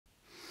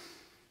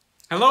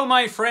Hello,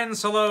 my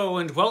friends, hello,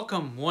 and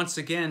welcome once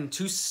again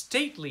to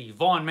stately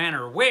Vaughan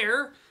Manor,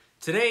 where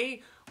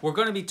today we're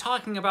going to be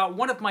talking about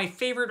one of my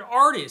favorite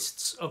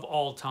artists of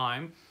all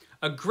time,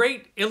 a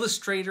great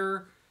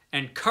illustrator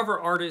and cover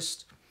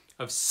artist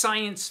of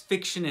science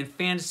fiction and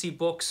fantasy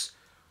books,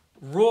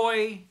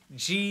 Roy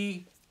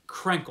G.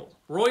 Krenkel.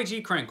 Roy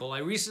G. Krenkel. I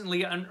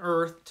recently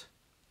unearthed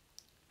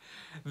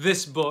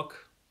this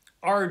book,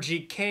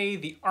 RGK,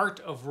 The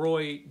Art of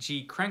Roy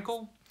G.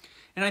 Krenkel.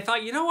 And I thought,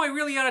 I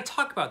really ought to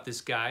talk about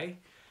this guy,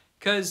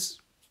 because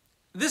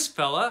this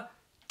fella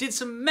did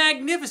some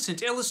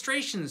magnificent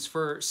illustrations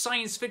for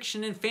science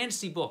fiction and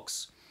fantasy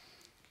books.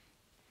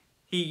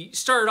 He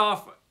started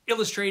off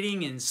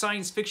illustrating in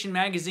science fiction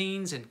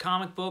magazines and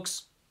comic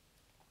books,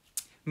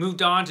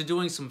 moved on to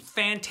doing some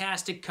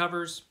fantastic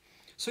covers.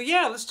 So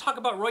yeah, let's talk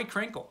about Roy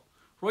Krenkel.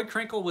 Roy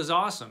Krenkel was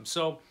awesome.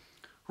 So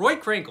Roy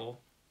Krenkel,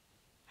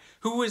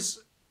 who,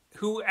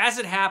 as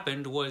it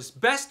happened, was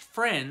best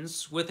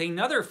friends with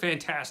another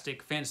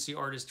fantastic fantasy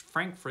artist,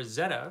 Frank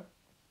Frazetta,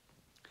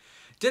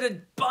 did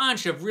a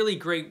bunch of really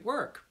great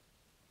work.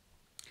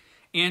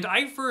 And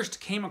I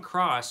first came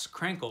across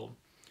Krenkel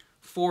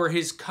for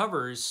his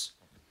covers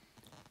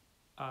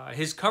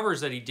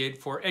that he did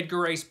for Edgar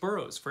Rice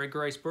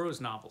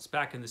Burroughs novels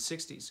back in the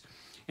 60s.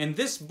 And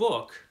this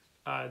book,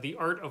 The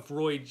Art of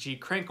Roy G.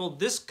 Krenkel,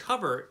 this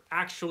cover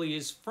actually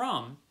is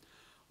from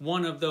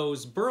one of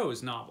those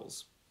Burroughs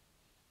novels.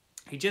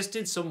 He just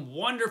did some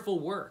wonderful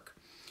work.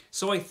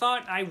 So I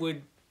thought I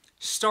would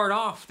start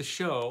off the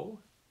show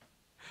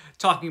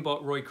talking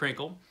about Roy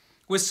Krenkel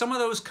with some of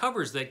those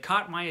covers that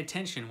caught my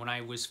attention when I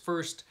was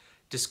first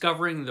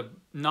discovering the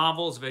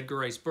novels of Edgar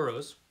Rice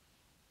Burroughs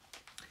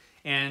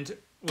and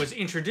was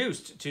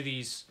introduced to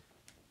these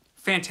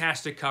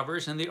fantastic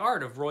covers and the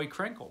art of Roy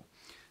Krenkel.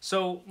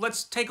 So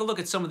let's take a look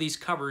at some of these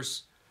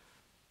covers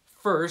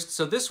first.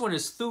 So this one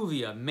is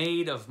Thuvia,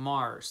 Maid of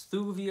Mars.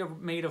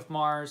 Thuvia, Maid of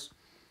Mars.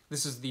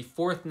 This is the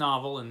fourth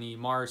novel in the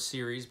Mars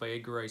series by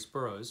Edgar Rice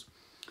Burroughs.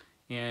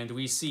 And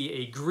we see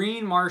a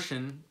green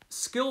Martian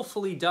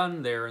skillfully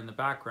done there in the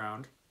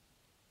background.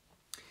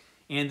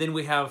 And then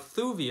we have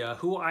Thuvia,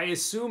 who I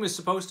assume is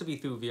supposed to be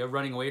Thuvia,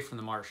 running away from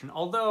the Martian.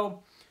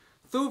 Although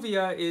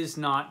Thuvia is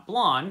not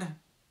blonde.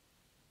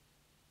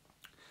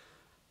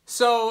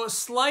 So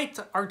slight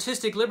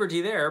artistic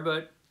liberty there,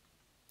 but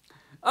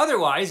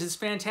otherwise it's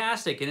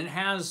fantastic. And it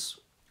has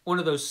one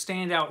of those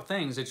standout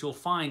things that you'll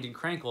find in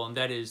Krenkel, and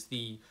that is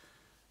the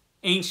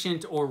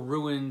ancient or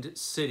ruined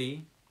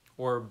city,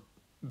 or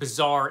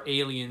bizarre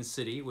alien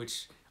city,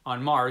 which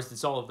on Mars,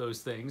 it's all of those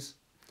things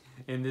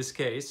in this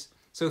case.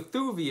 So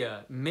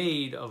Thuvia,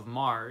 Maid of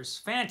Mars,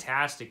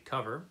 fantastic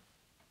cover.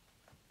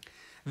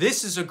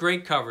 This is a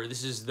great cover.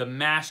 This is the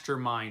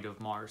Mastermind of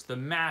Mars, the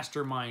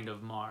Mastermind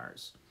of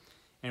Mars.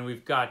 And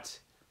we've got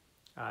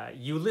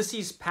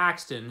Ulysses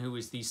Paxton, who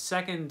is the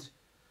second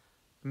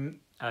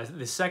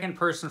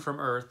person from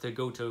Earth to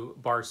go to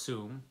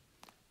Barsoom,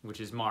 which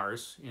is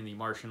Mars in the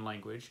Martian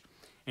language.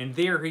 And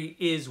there he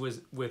is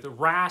with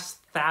Ras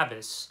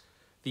Thavis,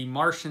 the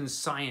Martian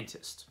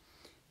scientist.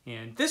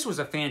 And this was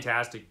a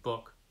fantastic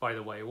book, by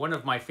the way, one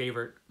of my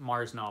favorite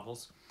Mars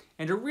novels,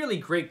 and a really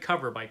great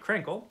cover by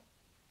Krenkel.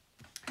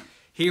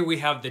 Here we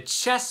have the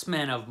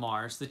Chessmen of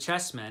Mars, the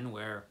chessmen,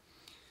 where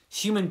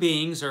human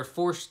beings are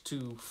forced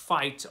to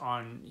fight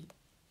on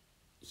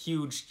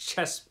huge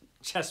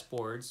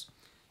chessboards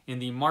in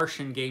the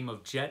Martian game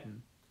of Jetton,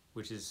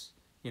 which is,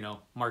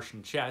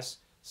 Martian chess.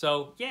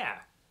 So, yeah,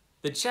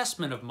 the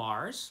Chessmen of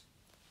Mars.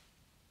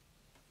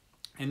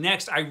 And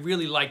next, I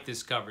really like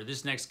this cover.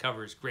 This next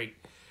cover is great.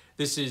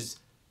 This is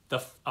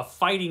a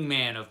Fighting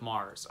Man of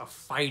Mars, a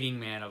Fighting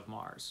Man of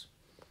Mars.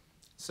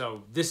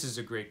 So, this is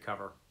a great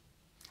cover.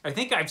 I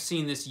think I've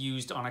seen this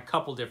used on a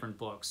couple different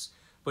books,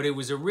 but it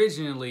was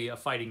originally a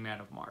Fighting Man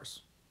of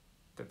Mars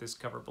that this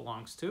cover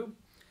belongs to.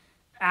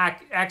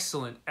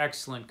 Excellent,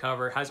 excellent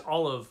cover. Has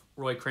all of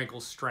Roy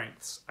Krenkel's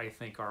strengths, I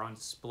think, are on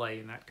display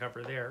in that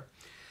cover there.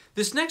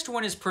 This next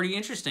one is pretty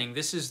interesting.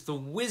 This is The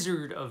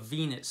Wizard of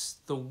Venus.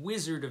 The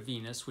Wizard of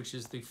Venus, which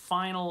is the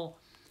final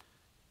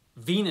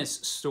Venus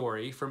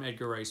story from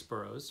Edgar Rice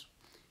Burroughs.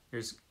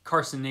 There's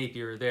Carson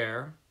Napier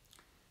there,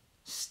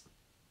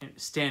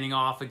 standing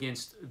off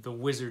against the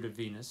Wizard of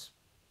Venus.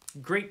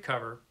 Great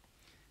cover.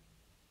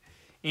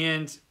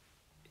 And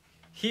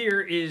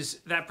here is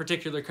that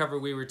particular cover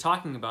we were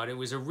talking about. It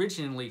was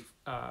originally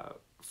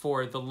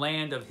for The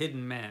Land of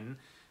Hidden Men,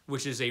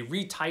 which is a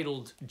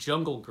retitled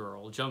Jungle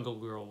Girl. Jungle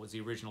Girl was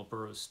the original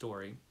Burroughs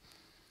story.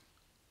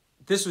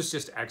 This was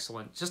just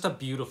excellent. Just a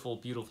beautiful,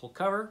 beautiful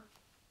cover.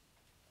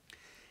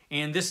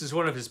 And this is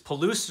one of his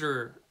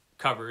Pellucidar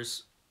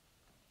covers.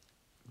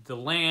 The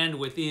Land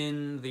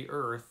Within the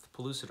Earth,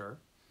 Pellucidar.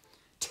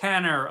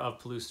 Tanner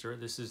of Pellucidar.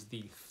 This is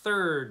the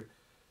third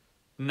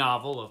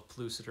novel of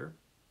Pellucidar.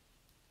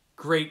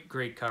 Great,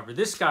 great cover.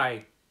 This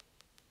guy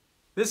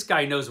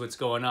knows what's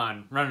going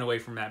on, running away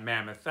from that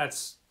mammoth.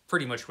 That's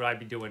pretty much what I'd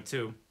be doing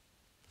too.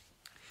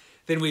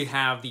 Then we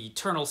have The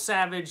Eternal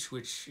Savage,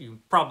 which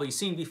you've probably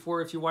seen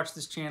before if you watch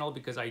this channel,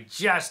 because I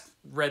just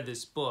read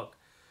this book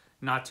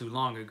not too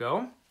long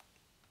ago.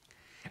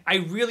 I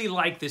really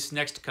like this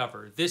next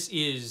cover. This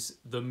is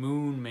The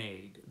Moon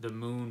Maid. The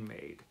Moon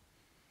Maid.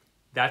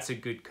 That's a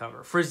good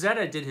cover.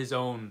 Frazetta did his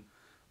own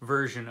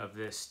version of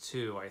this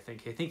too, I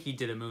think. I think he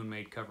did a Moon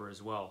Maid cover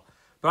as well.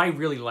 But I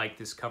really like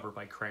this cover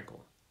by Krenkel.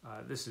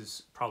 This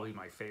is probably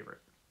my favorite.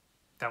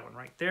 That one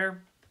right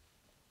there.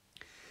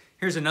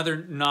 Here's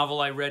another novel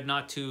I read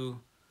not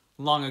too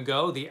long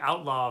ago, The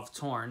Outlaw of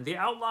Torn. The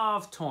Outlaw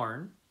of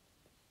Torn.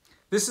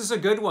 This is a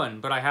good one,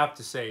 but I have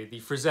to say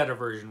the Frazetta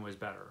version was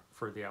better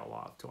for The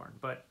Outlaw of Torn.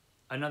 But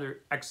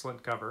another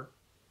excellent cover.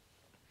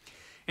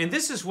 And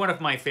this is one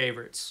of my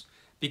favorites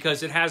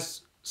because it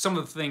has some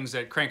of the things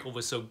that Krenkel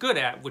was so good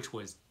at, which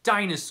was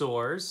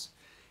dinosaurs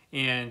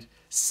and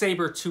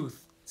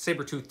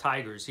saber-toothed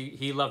tigers.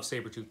 He loved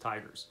saber-toothed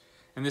tigers.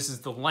 And this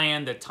is The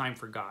Land That Time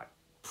Forgot.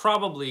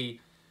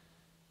 Probably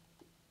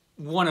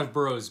one of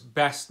Burroughs'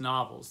 best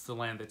novels, The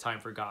Land That Time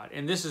Forgot.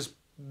 And this is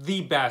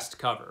the best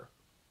cover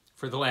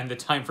for The Land That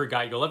Time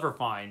Forgot you'll ever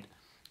find,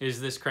 is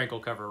this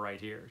Krenkel cover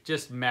right here.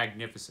 Just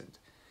magnificent.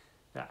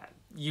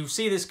 You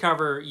see this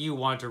cover, you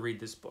want to read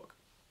this book.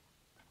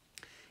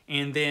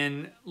 And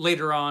then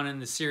later on in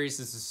the series,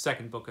 this is the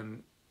second book,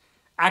 and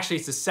actually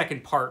it's the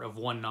second part of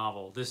one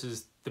novel. This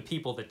is The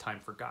People That Time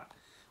Forgot.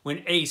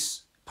 When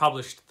Ace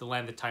published The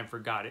Land That Time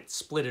Forgot, it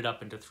split it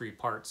up into 3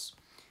 parts.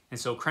 And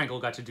so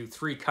Krenkel got to do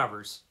 3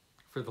 covers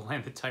for The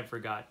Land That Time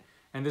Forgot.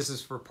 And this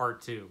is for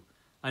part 2.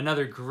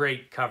 Another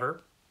great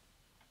cover.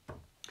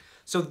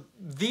 So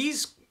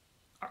these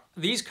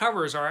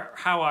covers are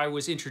how I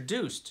was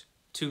introduced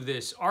to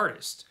this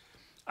artist.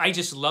 I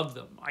just love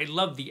them. I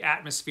love the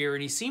atmosphere,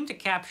 and he seemed to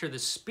capture the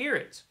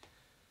spirit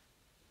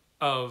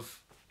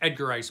of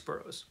Edgar Rice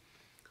Burroughs.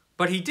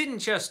 But he didn't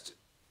just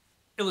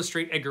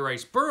illustrate Edgar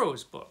Rice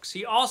Burroughs' books.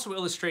 He also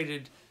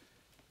illustrated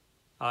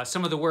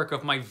some of the work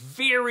of my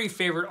very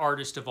favorite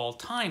artist of all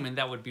time, and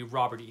that would be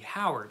Robert E.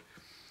 Howard.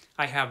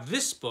 I have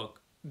this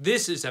book.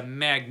 This is a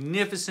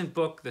magnificent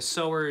book, The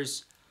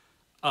Sowers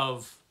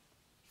of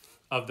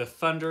the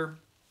Thunder.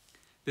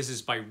 This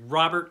is by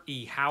Robert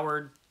E.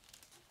 Howard.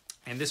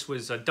 And this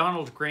was a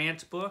Donald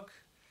Grant book.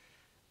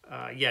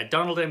 Yeah,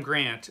 Donald M.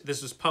 Grant.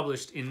 This was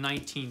published in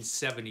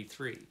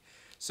 1973.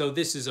 So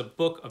this is a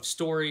book of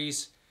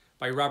stories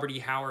by Robert E.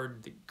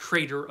 Howard, the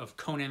creator of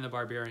Conan the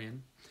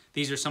Barbarian.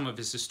 These are some of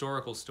his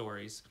historical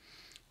stories.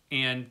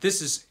 And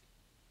this is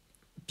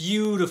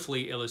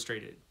beautifully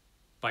illustrated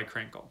by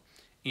Krenkel.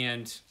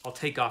 And I'll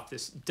take off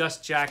this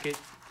dust jacket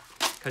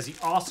because he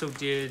also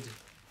did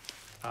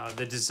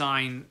the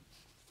design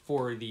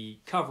for the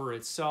cover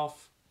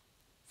itself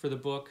for the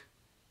book.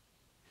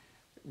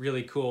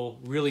 Really cool,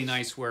 really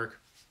nice work.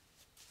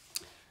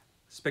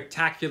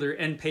 Spectacular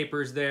end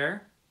papers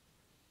there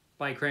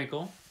by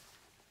Krenkel.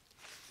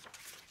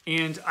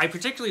 And I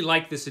particularly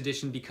like this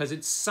edition because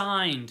it's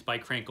signed by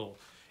Krenkel.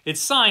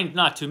 It's signed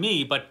not to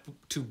me, but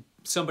to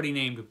somebody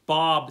named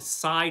Bob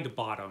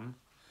Sidebottom.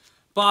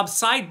 Bob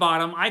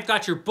Sidebottom, I've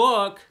got your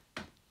book.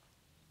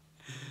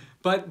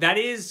 But that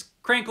is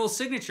Krenkel's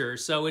signature,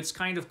 so it's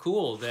kind of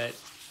cool that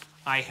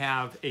I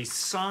have a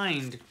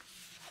signed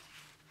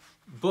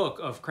book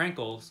of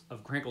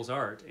Krenkel's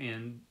art,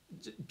 and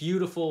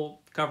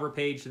beautiful cover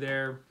page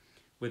there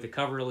with the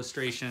cover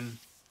illustration.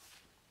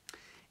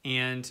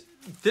 And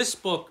this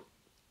book,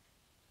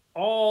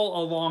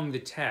 all along the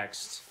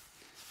text,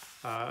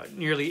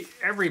 nearly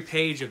every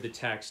page of the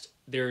text,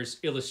 there's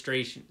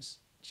illustrations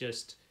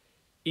just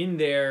in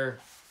there,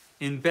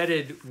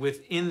 embedded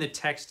within the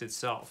text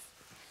itself.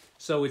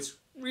 So it's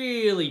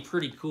really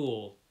pretty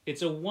cool.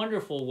 It's a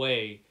wonderful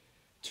way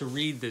to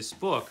read this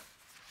book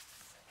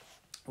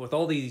with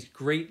all these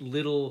great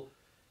little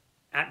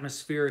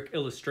atmospheric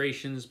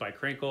illustrations by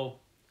Krenkel.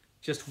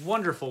 Just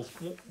wonderful,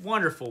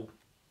 wonderful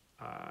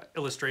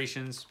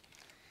illustrations.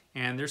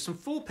 And there's some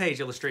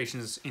full-page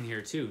illustrations in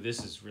here too.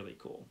 This is really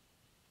cool.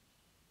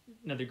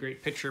 Another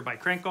great picture by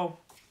Krenkel.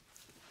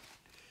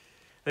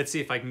 Let's see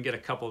if I can get a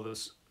couple of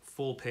those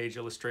full-page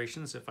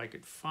illustrations, if I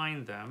could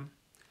find them.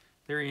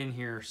 They're in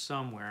here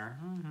somewhere.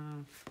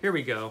 Here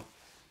we go.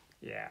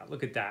 Yeah,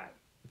 look at that.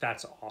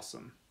 That's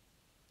awesome.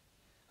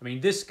 I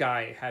mean, this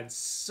guy had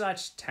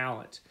such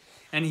talent,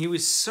 and he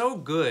was so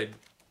good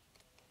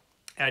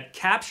at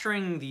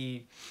capturing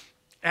the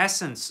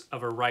essence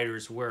of a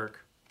writer's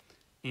work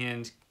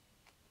and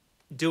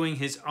doing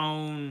his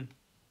own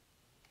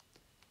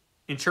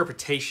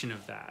interpretation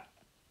of that.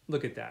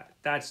 Look at that.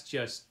 That's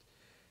just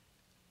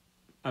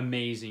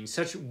amazing.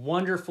 Such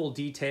wonderful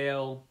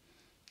detail.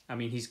 I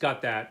mean, he's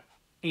got that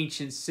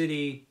ancient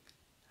city.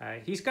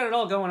 He's got it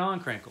all going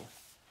on, Krenkel.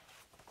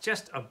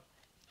 Just a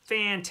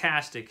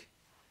fantastic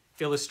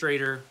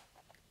illustrator.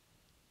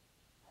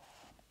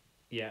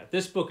 Yeah,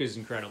 this book is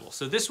incredible.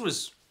 So this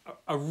was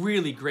a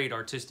really great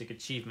artistic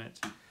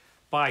achievement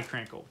by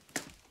Krenkel.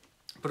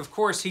 But of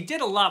course, he did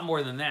a lot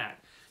more than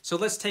that. So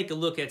let's take a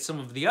look at some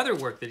of the other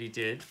work that he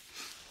did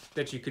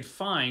that you could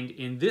find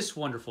in this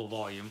wonderful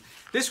volume.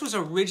 This was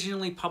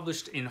originally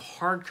published in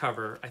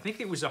hardcover. I think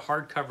it was a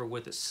hardcover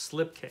with a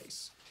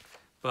slipcase.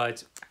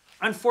 But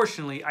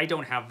unfortunately, I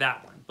don't have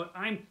that one. But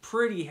I'm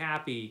pretty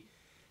happy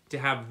to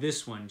have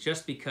this one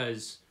just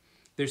because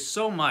There's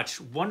so much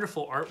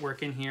wonderful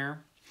artwork in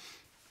here.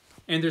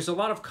 And there's a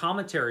lot of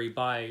commentary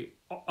by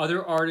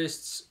other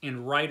artists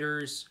and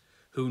writers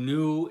who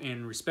knew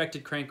and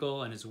respected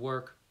Krenkel and his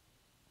work.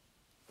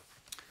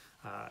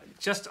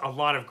 Just a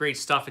lot of great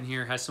stuff in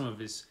here. Has some of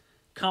his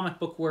comic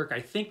book work. I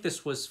think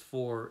this was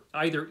for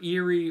either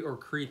Eerie or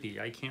Creepy.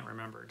 I can't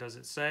remember. Does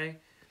it say?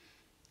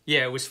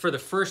 Yeah, it was for the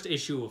first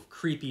issue of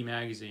Creepy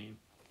magazine.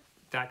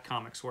 That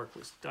comics work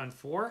was done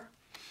for.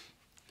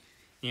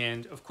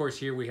 And of course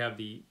here we have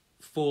the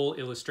full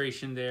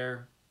illustration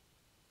there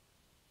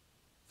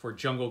for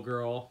Jungle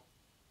Girl.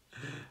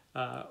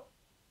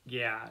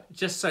 Yeah,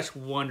 just such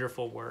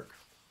wonderful work.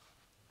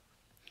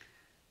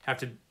 Have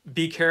to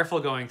be careful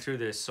going through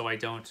this so I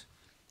don't,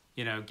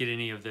 you know, get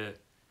any of the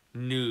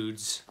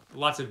nudes.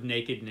 Lots of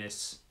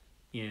nakedness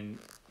in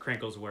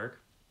Krenkel's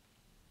work.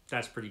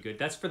 That's pretty good.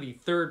 That's for the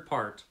third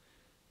part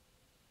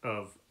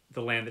of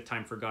The Land That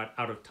Time Forgot,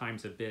 Out of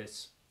Time's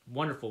Abyss.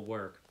 Wonderful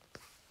work.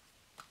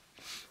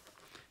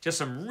 Just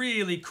some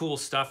really cool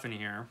stuff in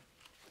here.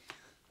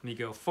 Let me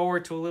go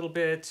forward to a little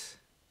bit.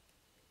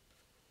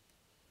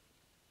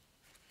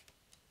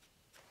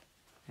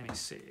 Let me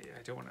see.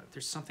 I don't want to.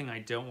 There's something I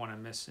don't want to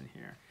miss in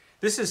here.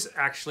 This is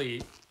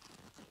actually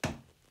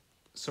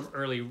some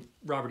early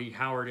Robert E.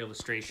 Howard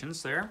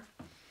illustrations there.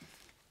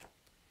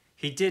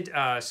 He did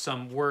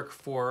some work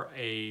for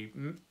a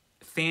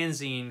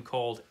fanzine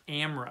called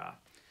Amra,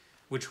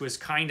 which was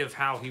kind of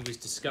how he was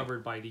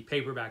discovered by the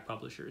paperback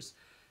publishers.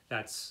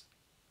 That's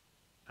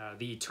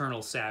the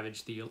Eternal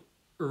Savage, the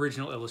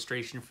original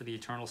illustration for the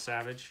Eternal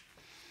Savage.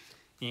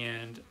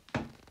 And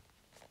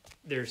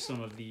there's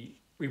some of the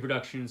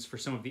reproductions for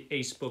some of the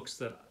Ace books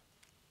that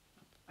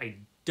I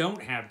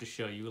don't have to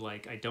show you.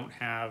 Like I don't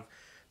have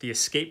the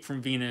Escape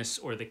from Venus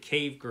or the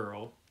Cave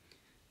Girl.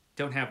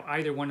 Don't have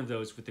either one of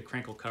those with the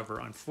Krenkel cover,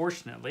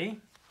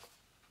 unfortunately.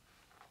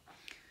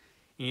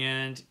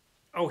 And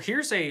oh,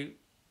 here's a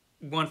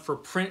one for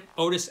print,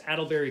 Otis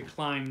Adelberry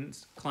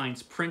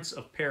Klein's Prince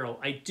of Peril.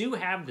 I do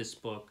have this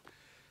book,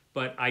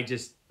 but I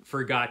just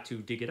forgot to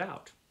dig it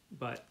out.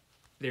 But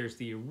there's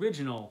the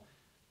original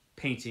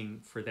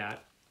painting for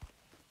that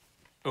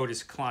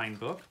Otis Klein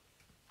book.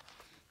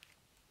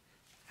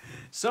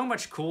 So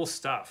much cool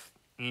stuff.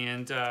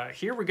 And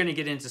here we're going to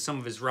get into some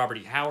of his Robert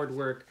E. Howard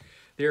work.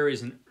 There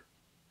is an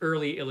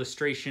early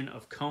illustration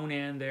of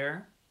Conan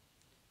there.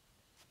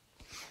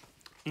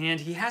 And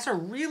he has a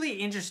really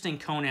interesting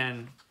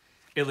Conan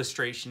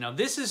illustration. Now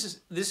this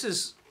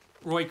is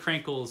Roy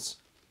Krenkel's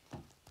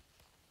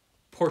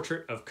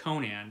portrait of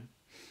Conan.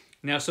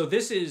 Now so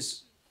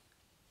this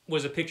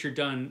was a picture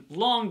done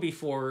long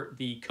before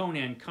the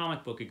Conan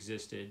comic book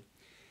existed,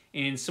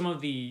 and some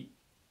of the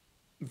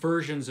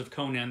versions of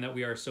Conan that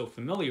we are so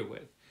familiar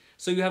with.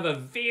 So you have a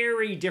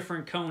very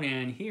different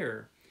Conan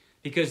here,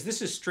 because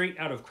this is straight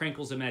out of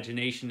Krenkel's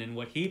imagination and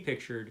what he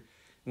pictured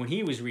when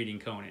he was reading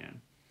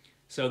Conan.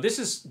 So this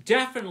is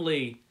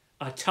definitely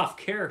a tough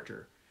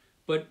character,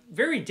 but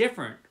very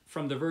different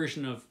from the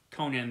version of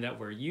Conan that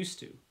we're used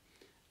to.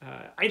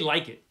 I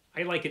like it.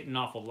 I like it an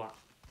awful lot.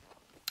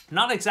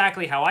 Not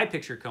exactly how I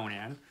picture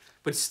Conan,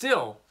 but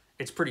still,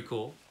 it's pretty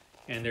cool.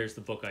 And there's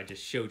the book I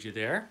just showed you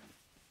there.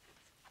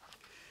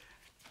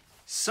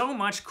 So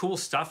much cool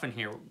stuff in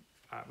here.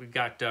 We've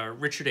got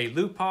Richard A.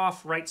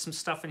 Lupoff write some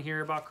stuff in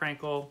here about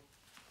Krenkel.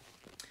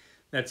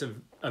 That's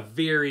a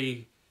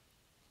very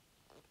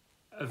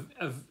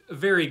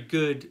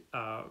good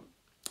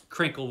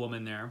Krenkel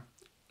woman there.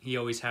 He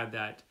always had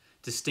that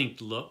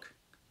distinct look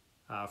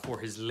for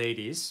his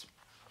ladies.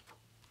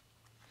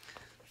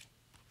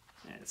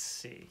 Let's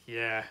see,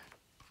 yeah.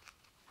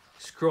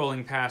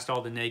 Scrolling past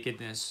all the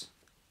nakedness.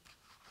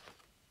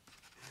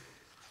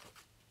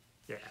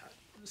 Yeah,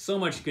 so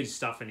much good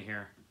stuff in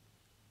here.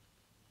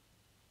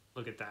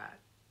 Look at that.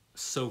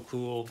 So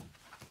cool.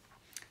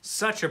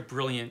 Such a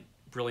brilliant,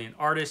 brilliant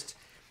artist.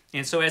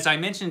 And so as I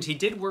mentioned, he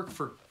did work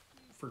for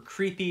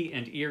Creepy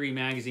and Eerie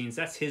magazines.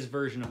 That's his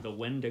version of the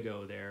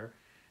Wendigo there.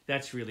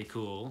 That's really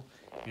cool.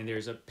 And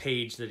there's a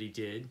page that he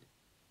did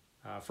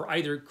for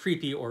either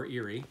Creepy or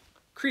Eerie.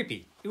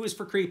 Creepy. It was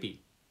for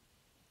Creepy.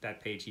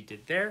 That page he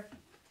did there.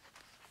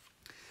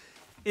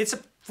 It's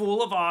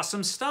full of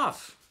awesome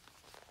stuff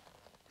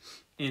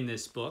in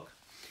this book.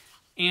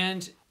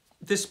 And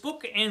this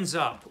book ends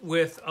up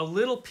with a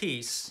little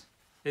piece.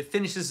 It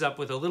finishes up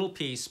with a little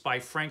piece by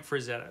Frank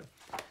Frazetta.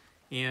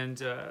 And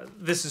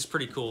this is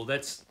pretty cool.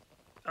 That's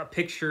a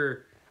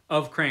picture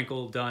of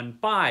Krenkel done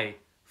by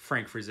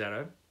Frank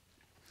Frazetta.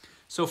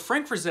 So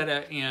Frank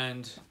Frazetta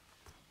and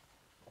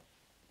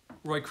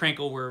Roy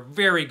Krenkel were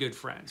very good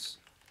friends.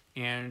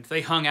 And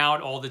they hung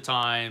out all the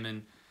time,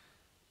 and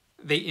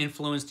they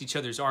influenced each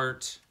other's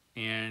art,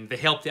 and they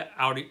helped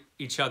out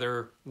each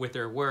other with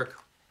their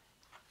work.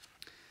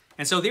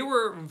 And so they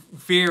were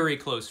very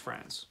close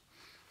friends.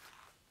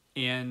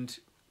 And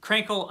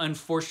Krenkel,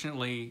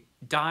 unfortunately,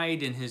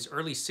 died in his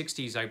early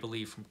 60s, I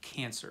believe, from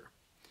cancer.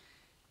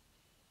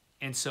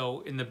 And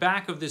so in the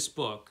back of this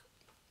book,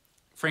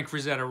 Frank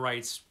Frazetta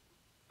writes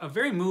a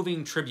very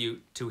moving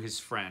tribute to his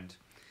friend.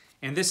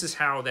 And this is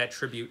how that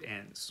tribute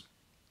ends.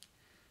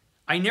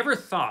 I never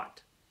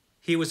thought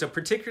he was a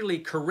particularly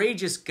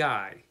courageous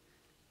guy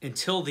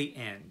until the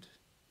end.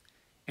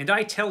 And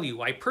I tell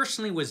you, I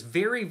personally was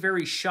very,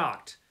 very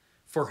shocked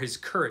for his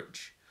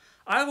courage.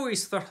 I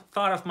always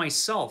thought of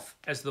myself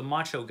as the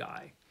macho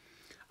guy.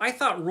 I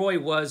thought Roy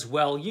was,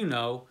 well, you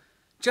know,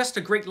 just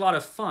a great lot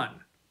of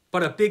fun,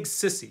 but a big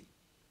sissy.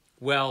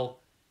 Well,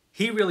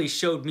 he really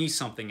showed me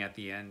something at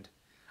the end.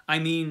 I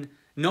mean,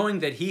 knowing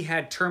that he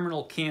had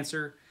terminal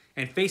cancer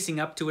and facing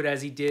up to it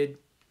as he did,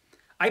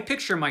 I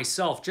picture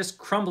myself just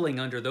crumbling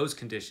under those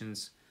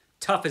conditions,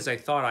 tough as I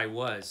thought I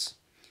was.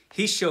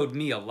 He showed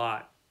me a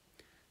lot.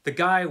 The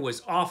guy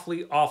was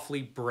awfully,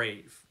 awfully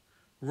brave.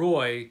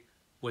 Roy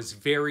was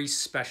very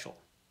special.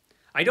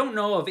 I don't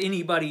know of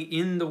anybody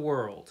in the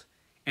world,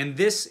 and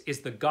this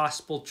is the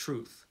gospel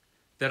truth,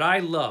 that I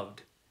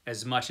loved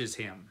as much as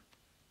him.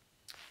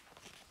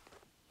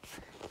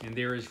 And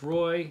there is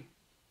Roy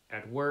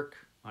at work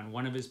on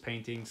one of his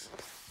paintings.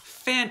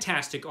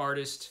 Fantastic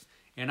artist,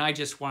 and I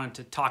just wanted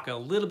to talk a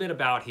little bit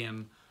about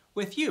him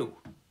with you.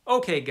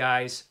 Okay,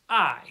 guys,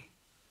 I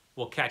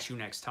will catch you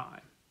next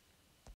time.